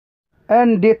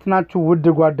እንዴት ናችሁ ውድ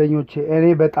ጓደኞቼ? እኔ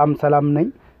በጣም ሰላም ነኝ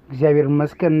እግዚአብሔር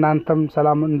ይመስገን። እናንተም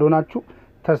ሰላም እንደሆናችሁ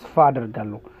ተስፋ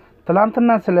አደርጋለሁ።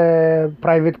 ትላንትና ስለ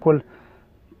ፕራይቬት ኮል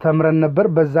ተምረን ነበር።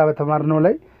 በዛ በተማርነው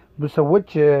ላይ ብዙ ሰዎች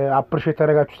አፕሪሺየት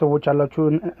ያደረጋችሁ ሰዎች አላችሁ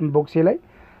ኢንቦክስ ላይ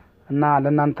እና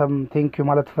ለእናንተም ቴንኪዩ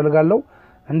ማለት ፈልጋለሁ።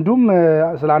 እንዲሁም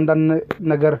ስለ አንዳንድ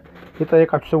ነገር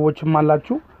የጠየቃችሁ ሰዎችም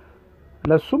አላችሁ።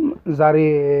 ለሱም ዛሬ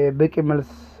በቂ መልስ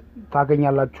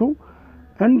ታገኛላችሁ።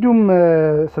 እንዲሁም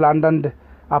ስለ አንዳንድ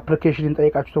አፕሊኬሽን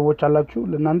እንጠይቃችሁ ሰዎች አላችሁ።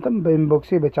 ለእናንተም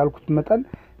በኢንቦክስ በቻልኩት መጠን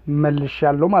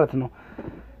መልሻለሁ ማለት ነው።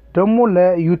 ደግሞ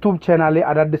ለዩቲዩብ ቻናሌ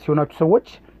አዳዲስ የሆናችሁ ሰዎች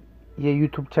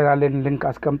የዩቲዩብ ቻናሌን ሊንክ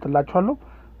አስቀምጥላችኋለሁ።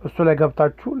 እሱ ላይ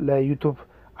ገብታችሁ ለዩቲዩብ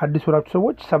አዲስ የሆናችሁ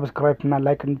ሰዎች ሰብስክራይብ እና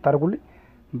ላይክ እንድታደርጉልኝ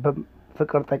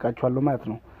በፍቅር ጠይቃችኋለሁ ማለት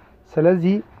ነው።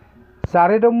 ስለዚህ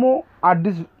ዛሬ ደግሞ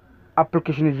አዲስ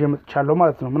አፕሊኬሽን ይዤ መጥቻለሁ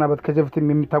ማለት ነው። ምናልባት ከዚህ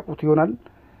በፊትም የሚታውቁት ይሆናል፣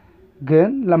 ግን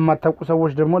ለማታውቁ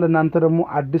ሰዎች ደግሞ ለእናንተ ደግሞ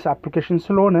አዲስ አፕሊኬሽን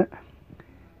ስለሆነ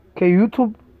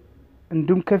ከዩቲዩብ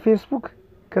እንዲሁም ከፌስቡክ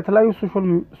ከተለያዩ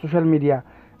ሶሻል ሚዲያ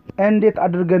እንዴት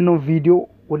አድርገን ነው ቪዲዮ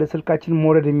ወደ ስልካችን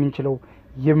መውረድ የምንችለው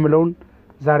የሚለውን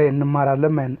ዛሬ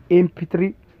እንማራለን ማለት ነው። ኤምፒ3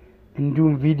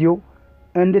 እንዲሁም ቪዲዮ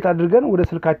እንዴት አድርገን ወደ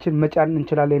ስልካችን መጫን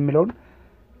እንችላለን የሚለውን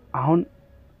አሁን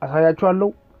አሳያችኋለሁ።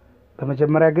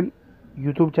 በመጀመሪያ ግን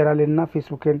ዩቲዩብ ቻናሌና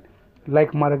ፌስቡክን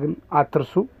ላይክ ማድረግን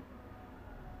አትርሱ።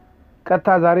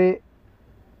 ቀጥታ ዛሬ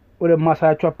ወደ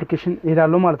ማሳያችሁ አፕሊኬሽን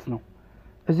እሄዳለሁ ማለት ነው።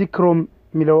 እዚህ ክሮም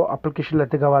የሚለው አፕሊኬሽን ላይ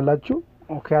ትገባላችሁ።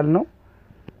 ኦኬ ያልነው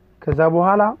ከዛ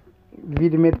በኋላ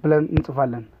ቪድሜት ብለን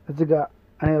እንጽፋለን። እዚህ ጋር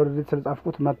እኔ ኦልሬዲ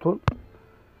ስለጻፍኩት መጥቶ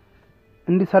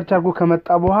እንዲ ሰርች አድርጎ ከመጣ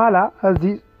በኋላ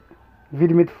እዚህ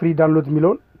ቪድሜት ፍሪ ዳውንሎድ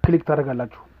የሚለውን ክሊክ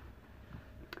ታደርጋላችሁ።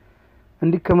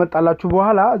 እንዲ ከመጣላችሁ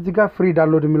በኋላ እዚህ ጋር ፍሪ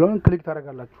ዳውንሎድ የሚለውን ክሊክ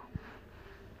ታደርጋላችሁ።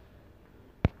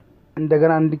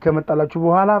 እንደገና እንዲ ከመጣላችሁ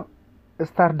በኋላ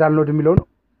ስታርት ዳውንሎድ የሚለውን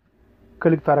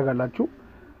ክሊክ ታደርጋላችሁ።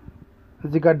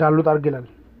 እዚህ ጋር ዳውንሎድ አድርግ ይላል።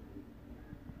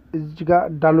 እዚህ ጋር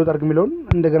ዳውንሎድ አድርግ የሚለውን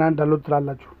እንደገና ዳውንሎድ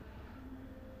ትላላችሁ።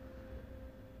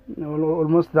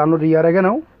 ኦልሞስት ዳውንሎድ እያደረገ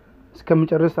ነው።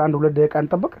 እስከሚጨርስ 1-2 ደቂቃ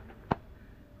እንጠብቅ።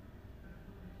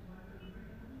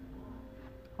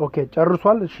 ኦኬ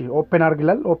ጨርሷል። እሺ ኦፕን አድርግ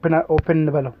ይላል። ኦፕን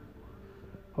እንበለው።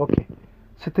 ኦኬ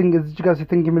ሴቲንግ እዚህ ጋር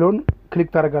ሴቲንግ የሚለውን ክሊክ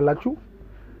ታደርጋላችሁ።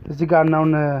 እዚህ ጋር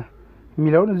እናውን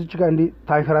የሚለውን እዚህ ጋር እንዲ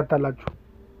ታይፈራታላችሁ።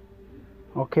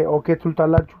 ኦኬ ኦኬ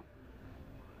ትሉታላችሁ።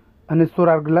 ኢንስቶል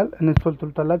አድርግ ይላል። ኢንስቶል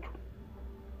ትሉታላችሁ።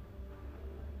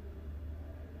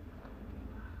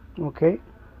 ኦኬ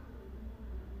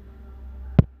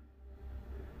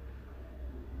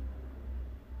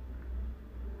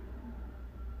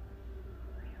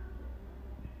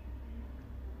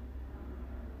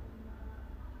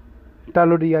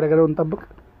ዳውንሎድ እያደረገ ነው። እንጠብቅ።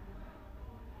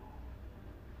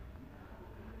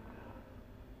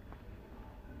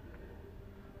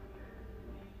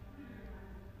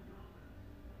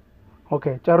 ኦኬ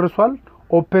ጨርሷል።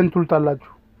 ኦፕን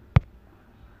ትሉታላችሁ።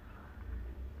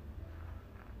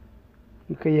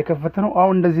 ኦኬ የከፈተ ነው።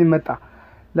 አሁን እንደዚህ መጣ።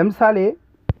 ለምሳሌ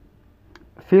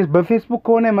በፌስቡክ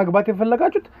ከሆነ መግባት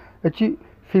የፈለጋችሁት እቺ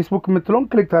ፌስቡክ የምትለውን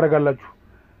ክሊክ ታደርጋላችሁ።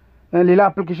 ሌላ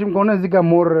አፕሊኬሽን ከሆነ እዚህ ጋር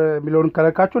ሞር ሚሊዮን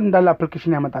ከለካችሁ እንዳለ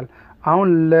አፕሊኬሽን ያመጣል። አሁን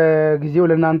ለጊዜው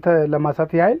ለእናንተ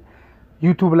ለማሳት ያህል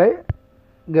ዩቲዩብ ላይ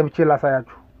ገብቼ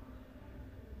ላሳያችሁ።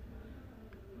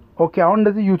 ኦኬ አሁን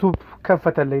እንደዚህ ዩቲዩብ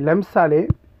ከፈተልኝ። ለምሳሌ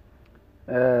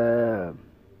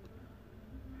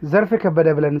ዘርፌ ከበደ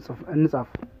ብለን እንጻፍ።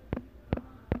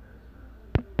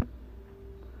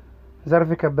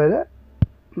 ዘርፌ ከበደ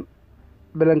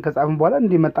ብለን ከጻፍን በኋላ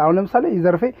እንዲመጣ አሁን ለምሳሌ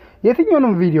ዘርፌ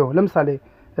የትኛውንም ቪዲዮ ለምሳሌ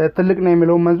ትልቅ ነው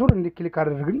የሚለው መንዙር እንዲ ክሊክ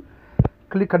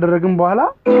ካደረግን በኋላ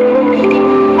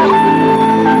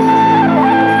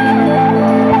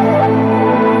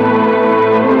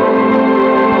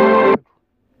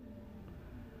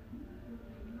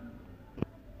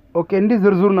ኦኬ እንዲ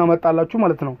ዝርዝሩን አመጣላችሁ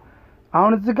ማለት ነው።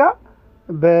 አሁን እዚህ ጋር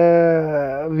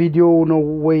በቪዲዮ ነው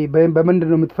ወይ በመንደር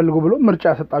ነው የምትፈልጉ ብሎ ምርጫ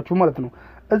ያሰጣችሁ ማለት ነው።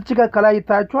 እዚህ ጋር ከላይ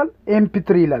ይታያችኋል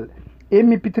ኤምፒ3 ይላል።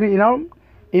 ኤምፒ3 ነው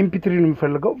ኤምፒ3 ነው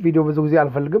የሚፈልገው። ቪዲዮ ብዙ ጊዜ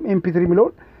አልፈልግም። ኤምፒ3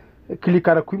 የሚለውን ክሊክ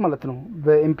አደረኩኝ ማለት ነው።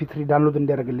 በኤምፒ3 ዳውንሎድ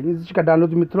እንዲያደርግልኝ እዚህ ጋር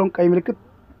ዳውንሎድ የምትለውን ቀይ ምልክት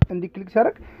እንዲ ክሊክ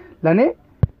ሲያደርግ ለኔ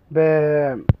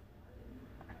በኤምፒ3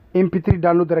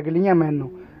 ዳውንሎድ ያደርግልኛል ማለት ነው።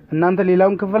 እናንተ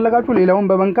ሌላውን ከፈለጋችሁ ሌላውን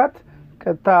በመንካት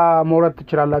ቀጥታ መውረድ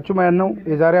ትችላላችሁ ማለት ነው።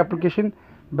 የዛሬ አፕሊኬሽን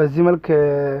በዚህ መልክ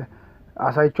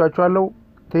አሳይቻችኋለሁ።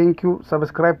 ቴንኪዩ።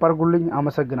 ሰብስክራይብ አድርጉልኝ።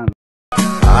 አመሰግናለሁ።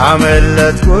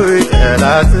 አመለጥኩኝ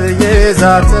ጠላት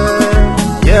የዛተ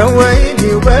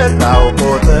የወይኒው በላው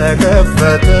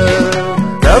ተከፈተ።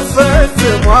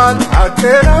 ተፈጽሟል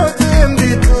አከራው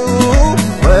ትንቢቱ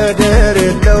ወደር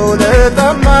የለው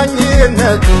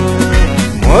ለታማኝነቱ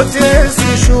ሞት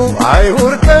ሲሹ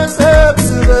አይሁር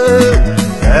ሰው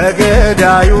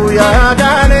ከገዳዩ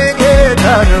ያዳነ ጌታ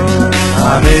ነው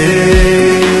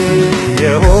አሜን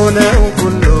የሆነው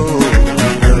ሁሉ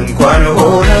እንኳን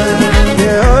ሆነ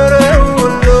የሆነው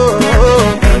ሁሉ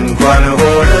እንኳን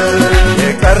ሆነ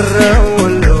የቀረው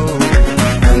ሁሉ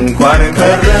እንኳን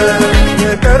ቀረ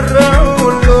የቀረው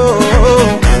ሁሉ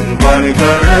እንኳን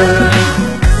ቀረ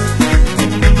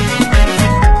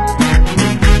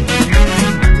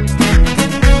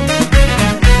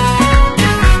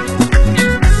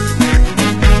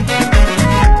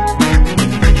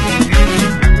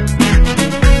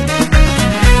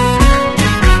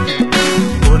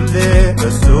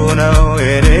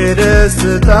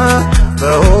ደስታ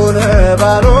በሆነ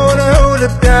ባልሆነው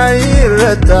ልቤ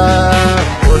አይረታ